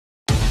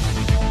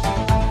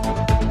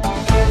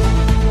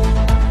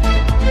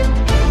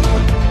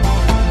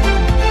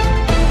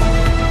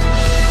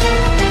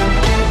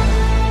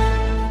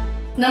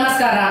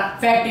ನಮಸ್ಕಾರ,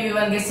 fact TV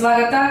 1ಗೆ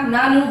ಸ್ವಾಗತ.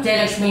 ನಾನು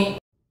ಜಯಲಕ್ಷ್ಮಿ.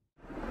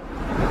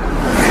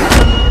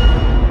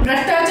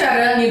 ಭ್ರಷ್ಟಾಚಾರ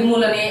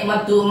ನಿರ್ಮೂಲನೆ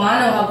ಮತ್ತು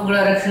ಮಾನವ ಹಕ್ಕುಗಳ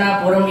ರಕ್ಷಣಾ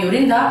ಫೋರಂ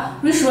ಇವರಿಂದ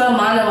ವಿಶ್ವ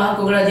ಮಾನವ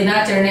ಹಕ್ಕುಗಳ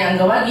ದಿನಾಚರಣೆ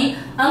ಅಂಗವಾಗಿ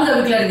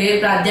ಅಂಗವಿಕಲರಿಗೆ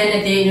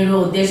ಪ್ರಾಧಾನ್ಯತೆ ನೀಡುವ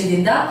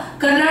ಉದ್ದೇಶದಿಂದ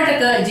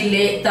ಕರ್ನಾಟಕ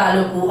ಜಿಲ್ಲೆ,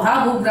 ತಾಲೂಕು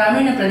ಹಾಗೂ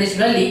ಗ್ರಾಮೀಣ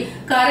ಪ್ರದೇಶಗಳಲ್ಲಿ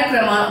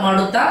ಕಾರ್ಯಕ್ರಮ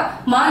ಮಾಡುತ್ತಾ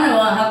ಮಾನವ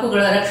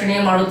ಹಕ್ಕುಗಳ ರಕ್ಷಣೆ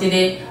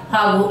ಮಾಡುತ್ತಿದೆ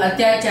ಹಾಗೂ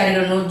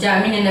ಅತ್ಯಾಚಾರಿಗಳನ್ನು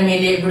ಜಾಮೀನಿನ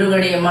ಮೇಲೆ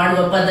ಬಿಡುಗಡೆ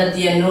ಮಾಡುವ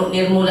ಪದ್ಧತಿಯನ್ನು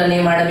ನಿರ್ಮೂಲನೆ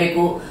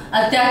ಮಾಡಬೇಕು.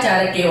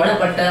 ಅತ್ಯಾಚಾರಕ್ಕೆ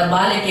ಒಳಪಟ್ಟ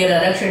ಬಾಲಕಿಯರ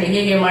ರಕ್ಷಣೆ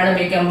ಹೇಗೆ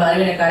ಮಾಡಬೇಕೆಂಬ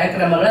ಅರಿವಿನ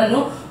ಕಾರ್ಯಕ್ರಮಗಳನ್ನು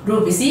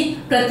ರೂಪಿಸಿ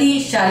ಪ್ರತಿ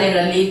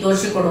ಶಾಲೆಗಳಲ್ಲಿ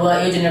ತೋರಿಸಿಕೊಡುವ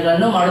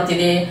ಯೋಜನೆಗಳನ್ನು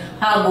ಮಾಡುತ್ತಿದೆ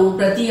ಹಾಗೂ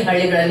ಪ್ರತಿ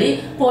ಹಳ್ಳಿಗಳಲ್ಲಿ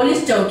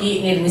ಪೊಲೀಸ್ ಚೌಕಿ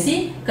ನಿರ್ಮಿಸಿ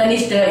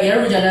ಕನಿಷ್ಠ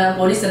 2 ಜನ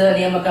ಪೊಲೀಸರ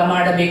ನೇಮಕ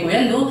ಮಾಡಬೇಕು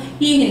ಎಂದು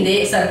ಈ ಹಿಂದೆ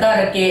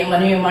ಸರ್ಕಾರಕ್ಕೆ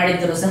ಮನವಿ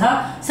ಮಾಡಿದ್ದರೂ ಸಹ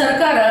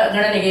ಸರ್ಕಾರ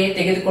ಗಣನೆಗೆ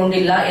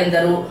ತೆಗೆದುಕೊಂಡಿಲ್ಲ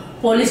ಎಂದರು.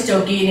 ಪೊಲೀಸ್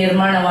ಚೌಕಿ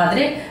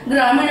ನಿರ್ಮಾಣವಾದರೆ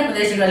ಗ್ರಾಮೀಣ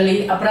ಪ್ರದೇಶಗಳಲ್ಲಿ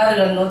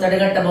ಅಪರಾಧಗಳನ್ನು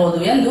ತಡೆಗಟ್ಟಬಹುದು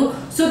ಎಂದು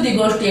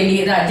ಸುದ್ದಿಗೋಷ್ಠಿಯಲ್ಲಿ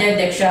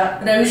ರಾಜ್ಯಾಧ್ಯಕ್ಷ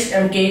ರವೀಶ್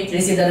ಎಂಕೆ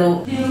ತಿಳಿಸಿದರು.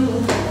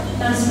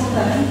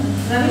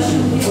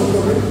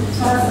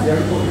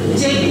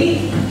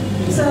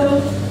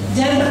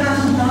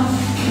 ಜಯಪ್ರಕಾಶ್ ಅಂತ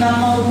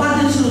ನಮ್ಮ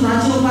ಉಪಾಧ್ಯಕ್ಷರು,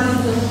 ರಾಜ್ಯ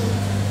ಉಪಾಧ್ಯಕ್ಷರು,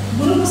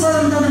 ಗುರುಪ್ರಸಾದ್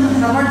ಅಂತ ನಮ್ಮ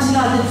ಧಾರವಾಡ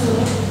ಜಿಲ್ಲಾ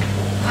ಅಧ್ಯಕ್ಷರು,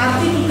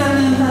 ಆರ್ತಿ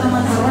ಕುಲಕರ್ಣಿ ಅಂತ ನಮ್ಮ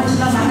ಧಾರವಾಡ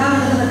ಜಿಲ್ಲಾ ಮಹಿಳಾ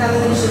ಘಟಕದ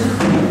ಕಾರ್ಯದರ್ಶಿ,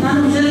 ನಾನು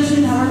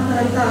ವಿಜಯಲಕ್ಷ್ಮಿ ಧಾರವಾಡ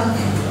ರೈತ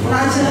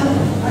ರಾಜ್ಯ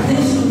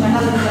ಅಧ್ಯಕ್ಷರು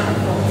ಮಹಿಳಾ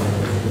ಘಟಕ.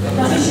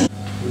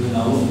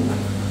 ನಾವು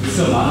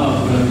ವಿಶ್ವ ಮಾನವ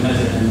ಹಕ್ಕುಗಳ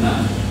ದಿನಾಚರಣೆಯನ್ನು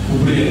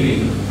ಹುಬ್ಬಳ್ಳಿಯಲ್ಲಿ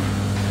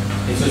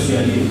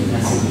ಯಶಸ್ವಿಯಾಗಿ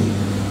ನಡೆಸಿದ್ದೀವಿ.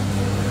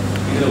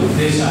 ಇದರ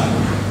ಉದ್ದೇಶ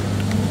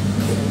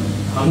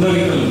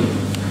ಅಂಗವಿಕಲರು,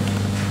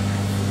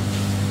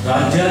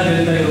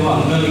 ರಾಜ್ಯಾದ್ಯಂತ ಇರುವ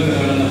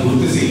ಅಂಗವಿಕಲಗಳನ್ನು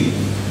ಗುರುತಿಸಿ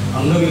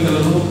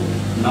ಅಂಗವಿಕಲರು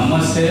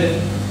ನಮ್ಮಷ್ಟೇ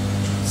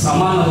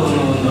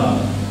ಸಮಾನವನ್ನು ಒಂದು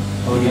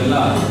ಅವರಿಗೆಲ್ಲ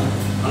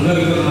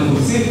ಅಂಗವಿಕಲರನ್ನು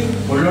ಗುರುತಿಸಿ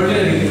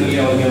ಒಳ್ಳೊಳ್ಳೆಯ ರೀತಿಯಲ್ಲಿ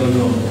ಅವರಿಗೆ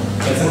ಒಂದು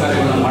ಕೆಲಸ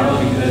ಕಾರ್ಯಗಳನ್ನು ಮಾಡುವ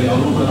ರೀತಿಯಲ್ಲಿ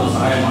ಅವರು ಕೂಡ ನಾವು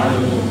ಸಹಾಯ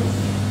ಮಾಡಬೇಕು.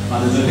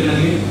 ಅದರ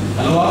ಜೊತೆಯಲ್ಲಿ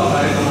ಹಲವಾರು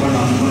ಕಾರ್ಯಕ್ರಮಗಳನ್ನು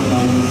ಹಮ್ಮಿಕೊಂಡು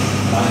ನಾವು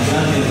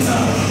ರಾಜ್ಯಾದ್ಯಂತ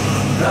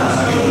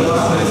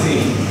ವಿಸ್ತರಿಸಿ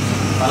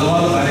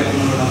ಹಲವಾರು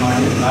ಕಾರ್ಯಕ್ರಮಗಳನ್ನು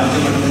ಮಾಡಿ ರಾಜ್ಯ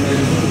ಮಟ್ಟದಲ್ಲಿ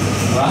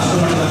ರಾಷ್ಟ್ರ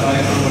ಮಟ್ಟದ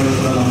ಕಾರ್ಯಕ್ರಮಗಳನ್ನು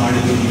ಕೂಡ ನಾವು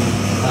ಮಾಡಿದ್ದೀವಿ.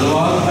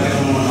 ಹಲವಾರು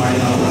ಕಾರ್ಯಕ್ರಮಗಳನ್ನು ಮಾಡಿ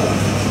ನಾವು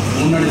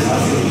ಮುನ್ನಡೆ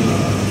ಸಾಧಿಸಿದ್ದೀವಿ.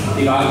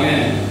 ಈಗಾಗಲೇ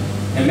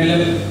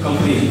MLM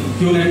ಕಂಪ್ನಿ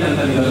ಕ್ಯೂನೆಟ್ ಅಂತ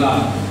ನೀವೆಲ್ಲ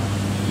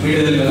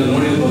ಮೀಡಿಯಾದಲ್ಲಿ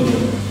ನೋಡಿರ್ಬೋದು.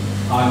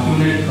 ಆ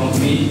ಕ್ಯೂನೆಟ್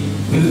ಕಂಪ್ನಿ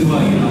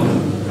ವಿರುದ್ಧವಾಗಿ ನಾವು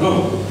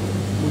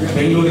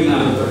ಬೆಂಗಳೂರಿನ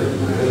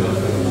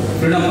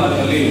ಫ್ರೀಡಂ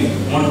ಪಾರ್ಕಲ್ಲಿ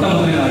ಮೊಟ್ಟ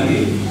ಮೊದಲನೇದಾಗಿ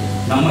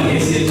ನಮ್ಮ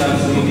ACHR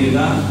ಸಮಿತಿಯಿಂದ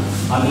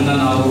ಅದನ್ನು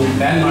ನಾವು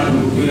ಬ್ಯಾನ್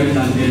ಮಾಡಬೇಕು ಕ್ಯೂನೆಟ್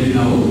ಅಂತ ಹೇಳಿ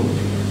ನಾವು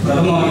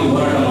ಪ್ರಥಮವಾಗಿ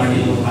ಹೋರಾಟ ಮಾಡಿ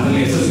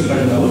ಅದರಲ್ಲಿ ಯಶಸ್ವಿ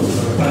ಕಂಡು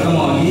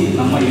ಪ್ರಥಮವಾಗಿ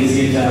ನಮ್ಮ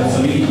ACHR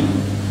ಸಮಿತಿ.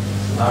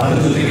 ಅದರ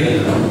ಜೊತೆಗೆ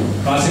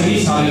ಖಾಸಗಿ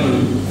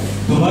ಶಾಲೆಗಳು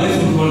ದುಬಾರಿ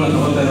ಶುಲ್ಕಗಳನ್ನ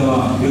ತಗೊಳ್ತಾ ಇರುವ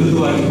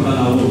ವಿರುದ್ಧವಾಗಿ ಕೂಡ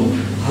ನಾವು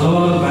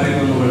ಹಲವಾರು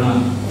ಕಾರ್ಯಕ್ರಮಗಳನ್ನ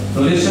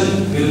ಡೊನೇಷನ್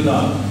ವಿರುದ್ಧ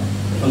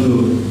ಒಂದು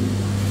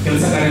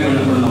ಕೆಲಸ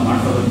ಕಾರ್ಯಗಳನ್ನ ಕೂಡ ನಾವು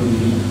ಮಾಡ್ತಾ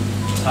ಬರ್ತಿದ್ದೀವಿ.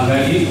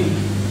 ಹಾಗಾಗಿ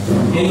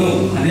ಇನ್ನು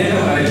ಅನೇಕ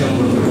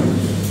ಕಾರ್ಯಕ್ರಮಗಳು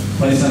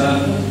ಪರಿಸರ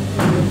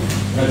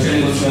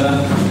ರಕ್ಷಣೆಗೋಸ್ಕರ,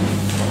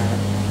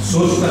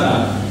 ಶೋಷಕರ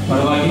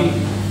ಪರವಾಗಿ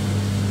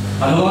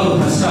ಹಲವಾರು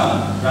ಭ್ರಷ್ಟ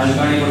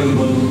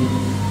ರಾಜಕಾರಣಿಗಳಿರ್ಬೋದು,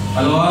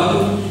 ಹಲವಾರು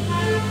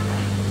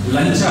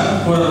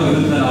ಲಂಚಕೋರರ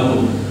ವಿರುದ್ಧ ನಾವು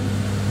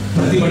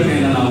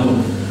ಪ್ರತಿಭಟನೆಯನ್ನು ನಾವು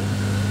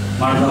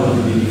ಮಾಡ್ತಾ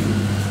ಹೋಗ್ತಿದ್ದೀವಿ.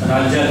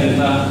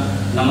 ರಾಜ್ಯಾದ್ಯಂತ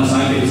ನಮ್ಮ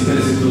ಶಾಖೆ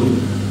ವಿಸ್ತರಿಸಿದ್ದು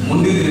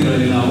ಮುಂದಿನ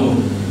ದಿನಗಳಲ್ಲಿ ನಾವು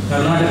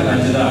ಕರ್ನಾಟಕ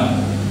ರಾಜ್ಯದ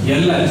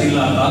ಎಲ್ಲ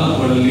ಜಿಲ್ಲಾ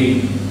ತಾಲೂಕುಗಳಲ್ಲಿ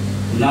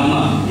ನಮ್ಮ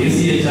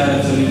ACHR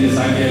ಸಮಿತಿಯ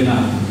ಶಾಖೆಯನ್ನು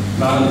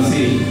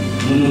ಪ್ರಾರಂಭಿಸಿ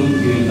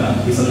ಮುನ್ನುಗ್ಗುತ್ತೀವಿ ಅಂತ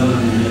ಈ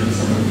ಸಂದರ್ಭದಲ್ಲಿ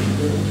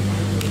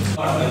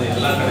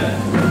ಎಲ್ಲ ಕಡೆ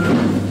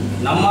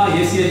ನಮ್ಮ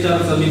ACHR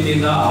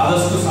ಸಮಿತಿಯಿಂದ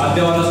ಆದಷ್ಟು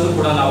ಸಾಧ್ಯವಾದಷ್ಟು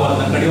ಕೂಡ ನಾವು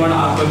ಅದನ್ನು ಕಡಿವಾಣ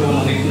ಹಾಕಬೇಕು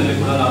ಅನ್ನೋ ನಿಟ್ಟಿನಲ್ಲಿ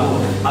ಕೂಡ ನಾವು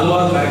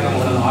ಹಲವಾರು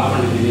ಕಾರ್ಯಕ್ರಮಗಳನ್ನು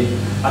ಹಾಕೊಂಡಿದ್ದೀವಿ.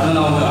 ಅದನ್ನು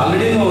ನಾವು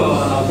ಆಲ್ರೆಡಿ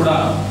ನಾವು ಕೂಡ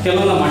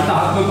ಕೆಲವನ್ನ ಮಟ್ಟ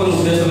ಹಾಕಬೇಕು ಅನ್ನೋ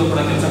ಉದ್ದೇಶದಲ್ಲೂ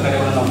ಕೂಡ ಕೆಲಸ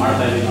ಕಾರ್ಯಗಳನ್ನು ನಾವು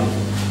ಮಾಡ್ತಾ ಇದ್ದೀವಿ. ನಾವು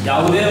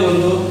ಯಾವುದೇ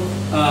ಒಂದು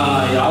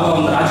ಯಾವ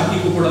ಒಂದು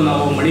ರಾಜಕೀಯಕ್ಕೂ ಕೂಡ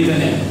ನಾವು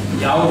ಮಣಿದೇನೆ,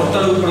 ಯಾವ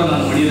ಒತ್ತಡಕ್ಕೂ ಕೂಡ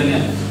ನಾನು ಮಣಿದೇನೆ,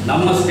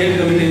 ನಮ್ಮ ಸ್ಟೇಟ್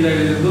ಕಮಿಟಿಯಿಂದ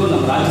ಹಿಡಿದು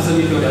ನಮ್ಮ ರಾಜ್ಯ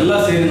ಸಮಿತಿಯವರೆಲ್ಲ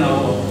ಸೇರಿ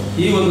ನಾವು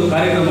ಈ ಒಂದು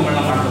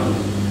ಕಾರ್ಯಕ್ರಮಗಳನ್ನ ಮಾಡ್ತಾ ಬಂದ್ವಿ.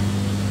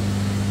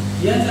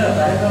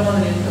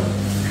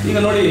 ಈಗ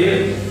ನೋಡಿ,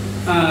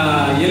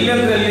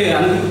 ಎಲ್ಲೆಂದ್ರೆ ಅಲ್ಲಿ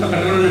ಅನಧಿಕೃತ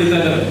ಕಟ್ಟಡಗಳು ನಡೀತಾ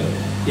ಇದ್ದಾವೆ.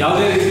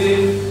 ಯಾವುದೇ ರೀತಿ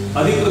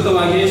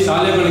ಅಧಿಕೃತವಾಗಿ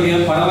ಶಾಲೆಗಳಿಗೆ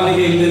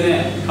ಪರವಾನಗಿ ಇಲ್ಲದೇನೆ,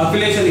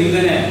 ಅಫಿಲಿಯೇಷನ್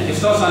ಇಲ್ಲದೇನೆ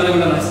ಎಷ್ಟೋ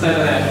ಶಾಲೆಗಳನ್ನ ನಡೆಸ್ತಾ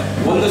ಇದ್ದಾರೆ.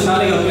 ಒಂದು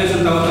ಶಾಲೆಗೆ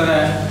ಅಫಿಲಿಯೇಷನ್ ತಗೋತಾರೆ,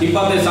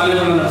 25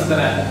 ಶಾಲೆಗಳನ್ನ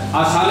ನಡೆಸ್ತಾರೆ.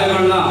 ಆ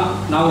ಶಾಲೆಗಳನ್ನ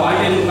ನಾವು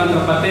RTI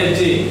ಮುಖಾಂತರ ಪತ್ತೆ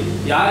ಹಚ್ಚಿ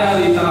ಯಾರ್ಯಾರು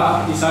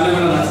ಈ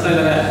ಶಾಲೆಗಳನ್ನ ನಡೆಸ್ತಾ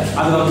ಇದ್ದಾರೆ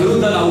ಅದರ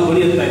ವಿರುದ್ಧ ನಾವು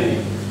ಧ್ವನಿ ಎತ್ತಾ ಇದ್ದೀವಿ.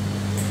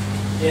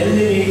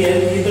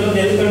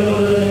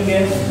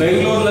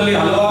 ಬೆಂಗಳೂರಿನಲ್ಲಿ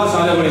ಹಲವಾರು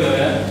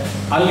ಶಾಲೆಗಳಿದ್ದಾವೆ,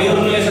 ಅಲ್ಲಿ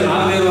ಅಫಿಲಿಯೇಷನ್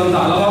ಆಗದೇ ಇರುವಂಥ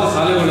ಹಲವಾರು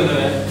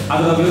ಶಾಲೆಗಳಿದ್ದಾವೆ.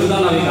 ಅದರ ವಿರುದ್ಧ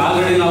ನಾವೀಗ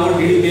ಆಲ್ರೆಡಿ ನಾವು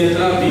DDP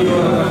ಹತ್ರ DO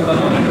ಹತ್ರ ಕೂಡ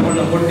ನಾವು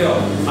ಲೆಟರ್ಗಳನ್ನ ಕೊಟ್ಟೆವು.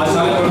 ಆ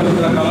ಶಾಲೆಗಳ ವಿರುದ್ಧ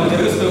ಕ್ರಮ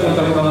ಜರುಗಿಸಬೇಕು ಅಂತ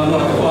ಕೂಡ ನಾನು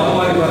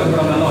ಹಲವಾರು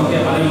ಕೂಡ ನಾನು ಅವರಿಗೆ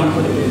ಮನವಿ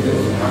ಮಾಡಿಕೊಂಡಿದ್ದೀನಿ.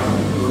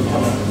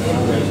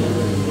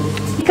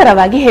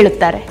 ನಿಖರವಾಗಿ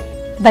ಹೇಳುತ್ತಾರೆ.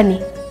 ಬನ್ನಿ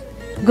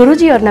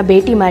ಗುರೂಜಿಯವ್ರನ್ನ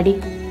ಭೇಟಿ ಮಾಡಿ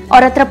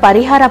ಅವ್ರ ಹತ್ರ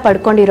ಪರಿಹಾರ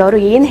ಪಡ್ಕೊಂಡಿರೋರು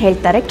ಏನು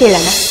ಹೇಳ್ತಾರೆ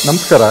ಕೇಳೋಣ.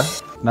 ನಮಸ್ಕಾರ.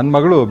 ನನ್ನ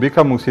ಮಗಳು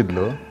BCom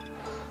ಮುಗಿಸಿದ್ಲು.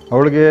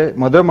 ಅವಳಿಗೆ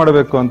ಮದುವೆ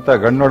ಮಾಡಬೇಕು ಅಂತ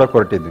ಗಂಡು ನೋಡಕ್ಕೆ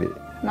ಹೊರಟಿದ್ವಿ.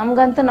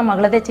 ನಮ್ಗಂತೂ ನಮ್ಮ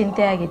ಮಗಳದೇ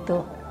ಚಿಂತೆ ಆಗಿತ್ತು.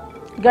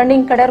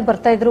 ಗಂಡಿನ ಕಡೆಯವ್ರು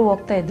ಬರ್ತಾ ಇದ್ರು,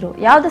 ಹೋಗ್ತಾ ಇದ್ರು,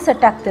 ಯಾವ್ದು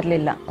ಸೆಟ್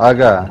ಆಗ್ತಿರ್ಲಿಲ್ಲ.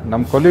 ಆಗ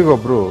ನಮ್ಮ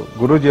ಕೊಲ್ಲಿಗೊಬ್ರು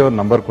ಗುರೂಜಿಯವ್ರ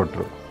ನಂಬರ್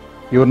ಕೊಟ್ಟರು,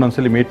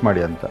 ಇವ್ರನ್ನೊಂದ್ಸಲಿ ಮೀಟ್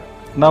ಮಾಡಿ ಅಂತ.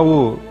 ನಾವು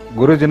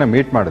ಗುರೂಜಿನ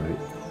ಮೀಟ್ ಮಾಡಿದ್ವಿ.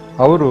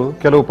 ಅವರು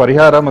ಕೆಲವು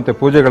ಪರಿಹಾರ ಮತ್ತು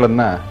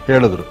ಪೂಜೆಗಳನ್ನು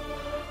ಹೇಳಿದ್ರು.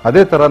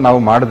 ಅದೇ ಥರ ನಾವು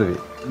ಮಾಡಿದ್ವಿ.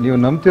 ನೀವು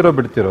ನಂಬ್ತಿರೋ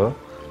ಬಿಡ್ತಿರೋ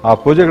ಆ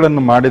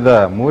ಪೂಜೆಗಳನ್ನು ಮಾಡಿದ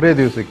 3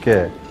 ದಿವಸಕ್ಕೆ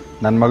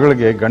ನನ್ನ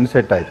ಮಗಳಿಗೆ ಗಂಡು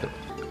ಸೆಟ್ ಆಯಿತು.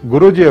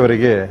 ಗುರೂಜಿ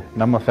ಅವರಿಗೆ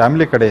ನಮ್ಮ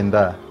ಫ್ಯಾಮಿಲಿ ಕಡೆಯಿಂದ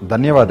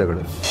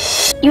ಧನ್ಯವಾದಗಳು.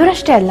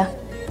 ಇವರಷ್ಟೇ ಅಲ್ಲ,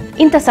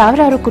 ಇಂಥ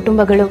ಸಾವಿರಾರು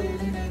ಕುಟುಂಬಗಳು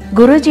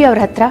ಗುರೂಜಿ ಅವ್ರ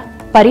ಹತ್ರ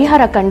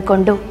ಪರಿಹಾರ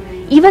ಕಂಡುಕೊಂಡು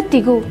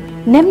ಇವತ್ತಿಗೂ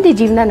ನೆಮ್ಮದಿ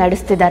ಜೀವನ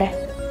ನಡೆಸ್ತಿದ್ದಾರೆ.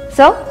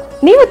 ಸೊ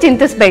ನೀವು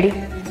ಚಿಂತಿಸಬೇಡಿ.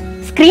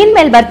 ಸ್ಕ್ರೀನ್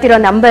ಮೇಲೆ ಬರ್ತಿರೋ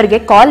ನಂಬರ್ಗೆ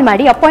ಕಾಲ್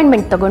ಮಾಡಿ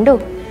ಅಪಾಯಿಂಟ್ಮೆಂಟ್ ತಗೊಂಡು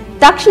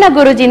ತಕ್ಷಣ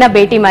ಗುರೂಜಿನ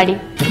ಭೇಟಿ ಮಾಡಿ.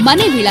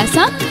 ಮನೆ ವಿಳಾಸ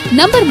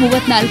ನಂಬರ್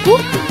 34,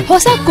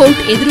 ಹೊಸ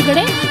ಕೋರ್ಟ್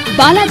ಎದುರುಗಡೆ,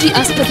 ಬಾಲಾಜಿ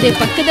ಆಸ್ಪತ್ರೆ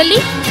ಪಕ್ಕದಲ್ಲಿ,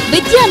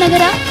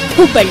 ವಿದ್ಯಾನಗರ,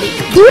 ಹುಬ್ಬಳ್ಳಿ.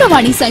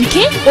 ದೂರವಾಣಿ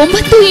ಸಂಖ್ಯೆ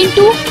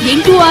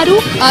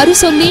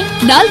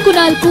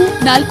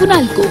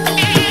 9886604444.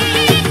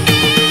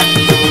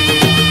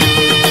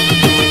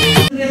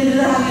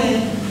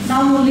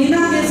 ನಾವು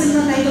ಲೀನಾ ಕೇಸನ್ನ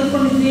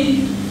ಕೈಗೆತ್ತಿಕೊಂಡಿದ್ವಿ.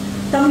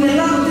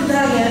 ತಮಗೆಲ್ಲ ಗೊತ್ತಿದ್ದ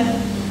ಹಾಗೆ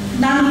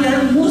ನಾನು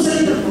 2-3 ಸಲ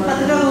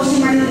ಪತ್ರಿಕಾಗೋಷ್ಠಿ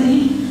ಮಾಡಿದ್ದೀನಿ.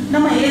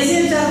 ನಮ್ಮ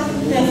ACHR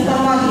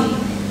ಪರವಾಗಿ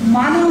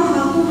ಮಾನವ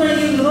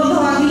ಹಕ್ಕುಗಳಿಗೆ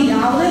ವಿರೋಧವಾಗಿ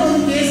ಯಾವುದೇ ಒಂದು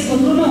ಕೇಸ್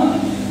ಬಂದ್ರೂ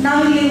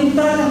ನಾವಿಲ್ಲಿ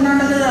ಉತ್ತರ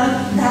ಕರ್ನಾಟಕದ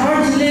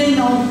ಧಾರವಾಡ ಜಿಲ್ಲೆಯಲ್ಲಿ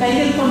ನಾವು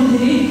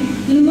ಕೈಗೆತ್ತಿಕೊಂಡಿದ್ದೀವಿ.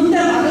 ಇನ್ನು ಮುಂದೆ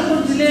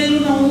ಬಾಗಲಕೋಟೆ ಜಿಲ್ಲೆಯಲ್ಲೂ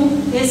ನಾವು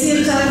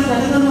ACHR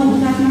ಘಟಕವನ್ನು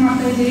ಉದ್ಘಾಟನೆ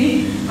ಮಾಡ್ತಾ ಇದ್ದೀವಿ.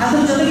 ಅದ್ರ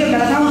ಜೊತೆಗೆ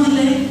ಬೆಳಗಾವಿ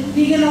ಜಿಲ್ಲೆ,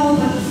 ಹೀಗೆ ನಾವು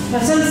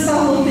ಪ್ರಚಲಿಸ್ತಾ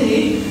ಹೋಗ್ತೀವಿ.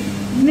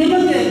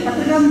 ನಿಮಗೆ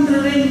ಪತ್ರಿಕಾ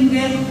ಮಿತ್ರರೇ,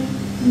 ನಿಮಗೆ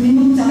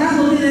ಚೆನ್ನಾಗಿ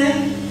ಗೊತ್ತಿದೆ,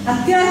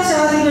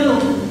 ಅತ್ಯಾಚಾರಿಗಳು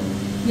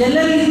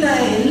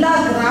ಎಲ್ಲೆಲ್ಲಿದ್ದಾರೆ, ಎಲ್ಲ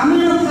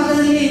ಗ್ರಾಮೀಣ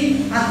ಭಾಗದಲ್ಲಿ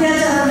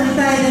ಅತ್ಯಾಚಾರ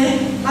ನಡೀತಾ ಇದೆ.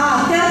 ಆ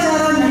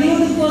ಅತ್ಯಾಚಾರ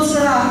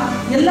ನಡೆಯೋದಕ್ಕೋಸ್ಕರ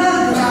ಎಲ್ಲ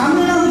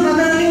ಗ್ರಾಮೀಣ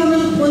ಭಾಗದಲ್ಲಿ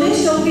ಒಂದೊಂದು ಪೊಲೀಸ್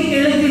ಚೌಕಿ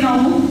ಕೇಳಿದ್ವಿ.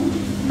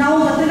 ನಾವು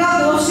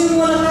ಪತ್ರಿಕಾಗೋಷ್ಠಿ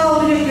ಮೂಲಕ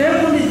ಅವರಿಗೆ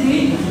ಕೇಳ್ಕೊಂಡಿದ್ವಿ.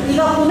 ಈಗ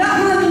ಪುನಃ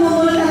ನಿಮ್ಮ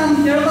ಮೂಲಕ ನಾನು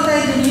ಕೇಳ್ಕೊತಾ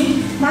ಇದ್ದೀನಿ,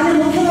 ಮಾನ್ಯ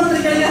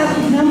ಮುಖ್ಯಮಂತ್ರಿಗಳಿಗೆ ಹಾಗೂ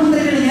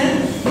ಗೃಹಮಂತ್ರಿಗಳಿಗೆ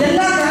ಎಲ್ಲ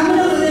ಗ್ರಾಮೀಣ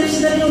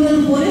ಪ್ರದೇಶದಲ್ಲಿ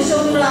ಒಂದೊಂದು ಪೊಲೀಸ್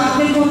ಚೌಕಿಗಳು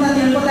ಆಗಬೇಕು ಅಂತ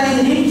ಕೇಳ್ಕೊತಾ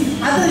ಇದ್ದೀನಿ.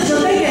 ಅದರ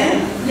ಜೊತೆಗೆ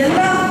ಎಲ್ಲ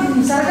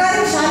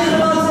ಸರ್ಕಾರಿ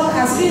ಶಾಲೆಗಳು ಅಥವಾ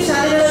ಖಾಸಗಿ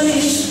ಶಾಲೆಗಳಲ್ಲಿ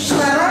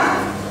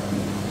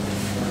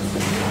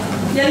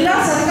ಎಲ್ಲ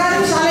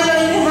ಸರ್ಕಾರಿ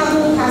ಶಾಲೆಗಳಲ್ಲಿ ಹಾಗೂ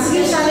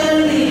ಖಾಸಗಿ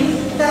ಶಾಲೆಗಳಲ್ಲಿ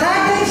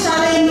ಕರಾಟೆ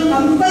ಶಾಲೆಯನ್ನು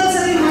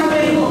ಕಂಪಲ್ಸರಿ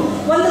ಮಾಡಬೇಕು.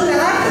 ಒಂದು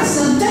ಕರಾಟೆ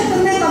ಸಬ್ಜೆಕ್ಟ್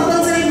ಅನ್ನೇ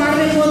ಕಂಪಲ್ಸರಿ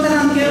ಮಾಡಬೇಕು ಅಂತ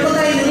ನಾನು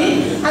ಕೇಳ್ಕೊತಾ ಇದ್ದೀನಿ.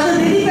 ಅದು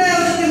DDP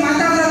ಅವ್ರ ಜೊತೆ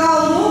ಮಾತಾಡಿದಾಗ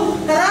ಅವರು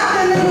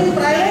ಕರಾಟೆಯನ್ನು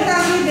ಪ್ರೈವೇಟ್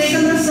ಆಗಿ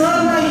ಬೇಕಂದ್ರೆ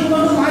ಸರ್ನ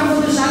ಇಟ್ಕೊಂಡು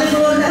ಮಾಡ್ಬೋದು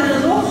ಶಾಲೆಗಳು ಅಂತ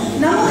ಹೇಳಿದ್ರು.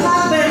 ನಮಗೆ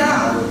ಹಾಕಬೇಡ,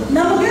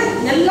 ನಮಗೆ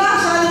ಎಲ್ಲ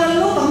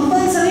ಶಾಲೆಗಳಲ್ಲೂ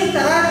ಕಂಪಲ್ಸರಿ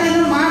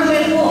ಕರಾಟೆಯನ್ನು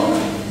ಮಾಡಬೇಕು,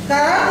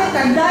 ಕರಾಟೆ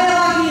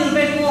ಕಡ್ಡಾಯವಾಗಿ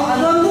ಇರಬೇಕು,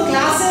 ಅದೊಂದು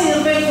ಕ್ಲಾಸೇ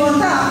ಇರಬೇಕು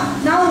ಅಂತ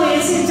ನಾವು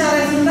ACHR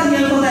ಇಂದ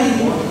ಕೇಳ್ಕೊತಾ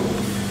ಇದ್ದೀವಿ.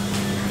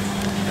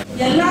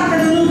 ಎಲ್ಲ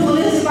ಕಡೆಯೂ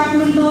ಪೊಲೀಸ್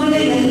ಡಿಪಾರ್ಟ್ಮೆಂಟ್ ಅವರಿಗೆ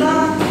ಎಲ್ಲ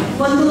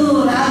ಒಂದು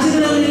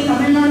ರಾಜ್ಯಗಳಲ್ಲಿ,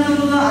 ತಮಿಳುನಾಡು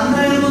ಇರ್ಬೋದು, ಆಂಧ್ರ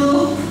ಇರ್ಬೋದು,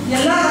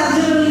 ಎಲ್ಲ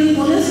ರಾಜ್ಯಗಳಲ್ಲಿ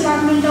ಪೊಲೀಸ್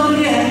ಡಿಪಾರ್ಟ್ಮೆಂಟ್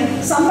ಅವರಿಗೆ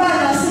ಸಂಬಳ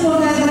ಜಾಸ್ತಿ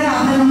ಕೊಡ್ತಾ ಇದ್ದಾರೆ.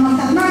 ಆದರೆ ನಮ್ಮ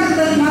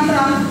ಕರ್ನಾಟಕದಲ್ಲಿ ಮಾತ್ರ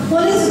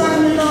ಪೊಲೀಸ್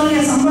ಡಿಪಾರ್ಟ್ಮೆಂಟ್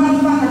ಅವರಿಗೆ ಸಂಬಳ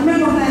ತುಂಬ ಕಡಿಮೆ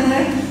ಕೊಡ್ತಾ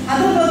ಇದ್ದಾರೆ.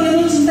 ಅದ್ರ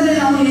ಬಗ್ಗೆಯೂ ಚಿಂತನೆ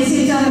ನಾವು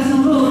ACHR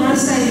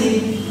ನಡೆಸ್ತಾ ಇದ್ದೀವಿ.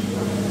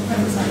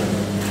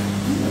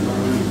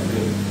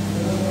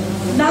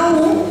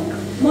 ನಾವು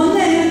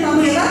ಮೊನ್ನೆ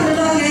ನಮಗೆಲ್ಲ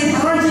ತಿಳಿದಾಗೆ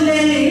ಧಾರವಾಡ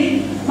ಜಿಲ್ಲೆಯಲ್ಲಿ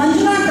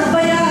ಮಂಜುನಾಥ್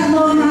ದಬ್ಬಯ್ಯ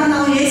ಅನ್ನೋರನ್ನ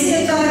ನಾವು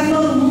ACHR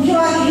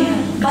ಮುಖ್ಯವಾಗಿ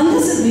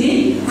ಬಂಧಿಸಿದ್ವಿ.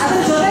 ಅದರ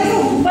ಜೊತೆಗೆ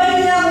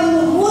ಹುಬ್ಬಳ್ಳಿಯ ಒಂದು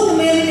ಬೂತ್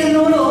ಮೇಲಿಗೆ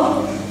ಅನ್ನೋರು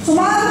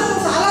ಸುಮಾರಷ್ಟು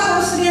ಸಾಲ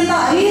ಕೊಡಿಸ್ತೀವಿ ಅಂತ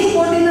 5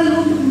 ಕೋಟಿನ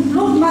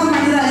ಲೂಟ್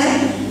ಮಾಡಿದ್ದಾರೆ.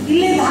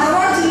 ಇಲ್ಲಿ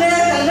ಧಾರವಾಡ ಜಿಲ್ಲೆಯ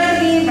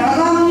ಕಲಘಟಗಿ,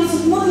 ಬೆಳಗಾವಿ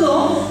ಸುತ್ತಮುತ್ತಲು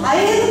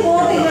 5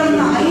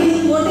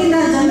 ಕೋಟಿನ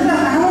ಜನರ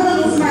ಹಣವನ್ನು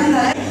ಲೂಟ್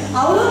ಮಾಡಿದ್ದಾರೆ.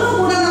 ಅವರನ್ನು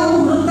ಕೂಡ ನಾವು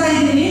ಹುಡುಕ್ತಾ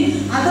ಇದ್ದೀವಿ.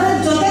 ಅದರ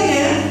ಜೊತೆಗೆ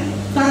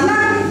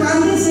ಕರ್ನಾಟಕ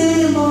ಕ್ರಾಂತಿ ಸೇನೆ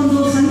ಎಂಬ ಒಂದು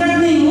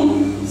ಸಂಘಟನೆಯು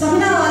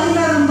ಸಮೀನಾ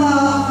ವಾಲಿಕಾರ್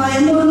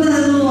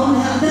ಎಂಬುವೊಂದರದ್ದು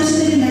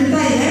ಅಧ್ಯಕ್ಷತೆಯಲ್ಲಿ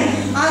ನಡೀತಾ ಇದೆ.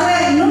 ಆದರೆ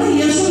ನೋಡಿ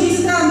ಎಷ್ಟು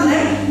ವಿಚಿತ್ರ ಅಂದರೆ,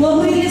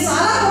 ಒಬ್ಬರಿಗೆ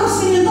ಸಾಲ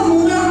ಕೊಡಿಸ್ತೀನಿ ಅಂತ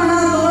ಮೂಲ ಹಣ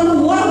ತಗೊಂಡು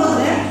ಓಡ್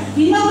ಹೋದ್ರೆ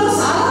ಇನ್ನೊಬ್ರು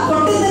ಸಾಲ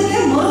ಕೊಟ್ಟಿದ್ದಕ್ಕೆ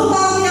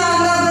ಮರುಪಾವತಿ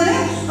ಆಗಲಾದರೆ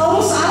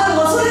ಅವರು ಸಾಲ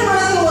ವಸೂಲಿ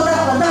ಮಾಡೋಕ್ಕೆ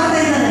ಒದ್ದಾಡ್ತಾ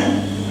ಇದ್ದಾರೆ.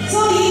 ಸೊ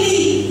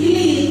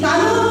ಇಲ್ಲಿ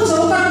ಕಾನೂನು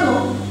ಚೌಕಟ್ಟು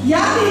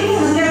ಯಾಕೆ ಇಲ್ಲಿ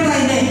ಹಂಗೇಳ್ತಾ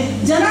ಇದೆ?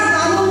 ಜನ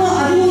ಕಾನೂನು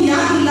ಅರಿವು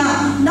ಯಾಕಿಲ್ಲ?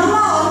 ನಮ್ಮ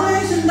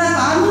ಆರ್ಗನೈಸೇಷನ್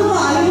ಕಾನೂನು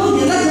ಅರಿವು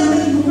ಎಲ್ಲ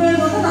ಜನರಿಗೆ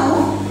ಮುಗಿಬೇಕು ಅಂತ ನಾವು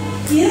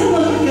ಏನು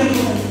ಮೂಲಕ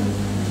ಕೇಳ್ತೀವಿ.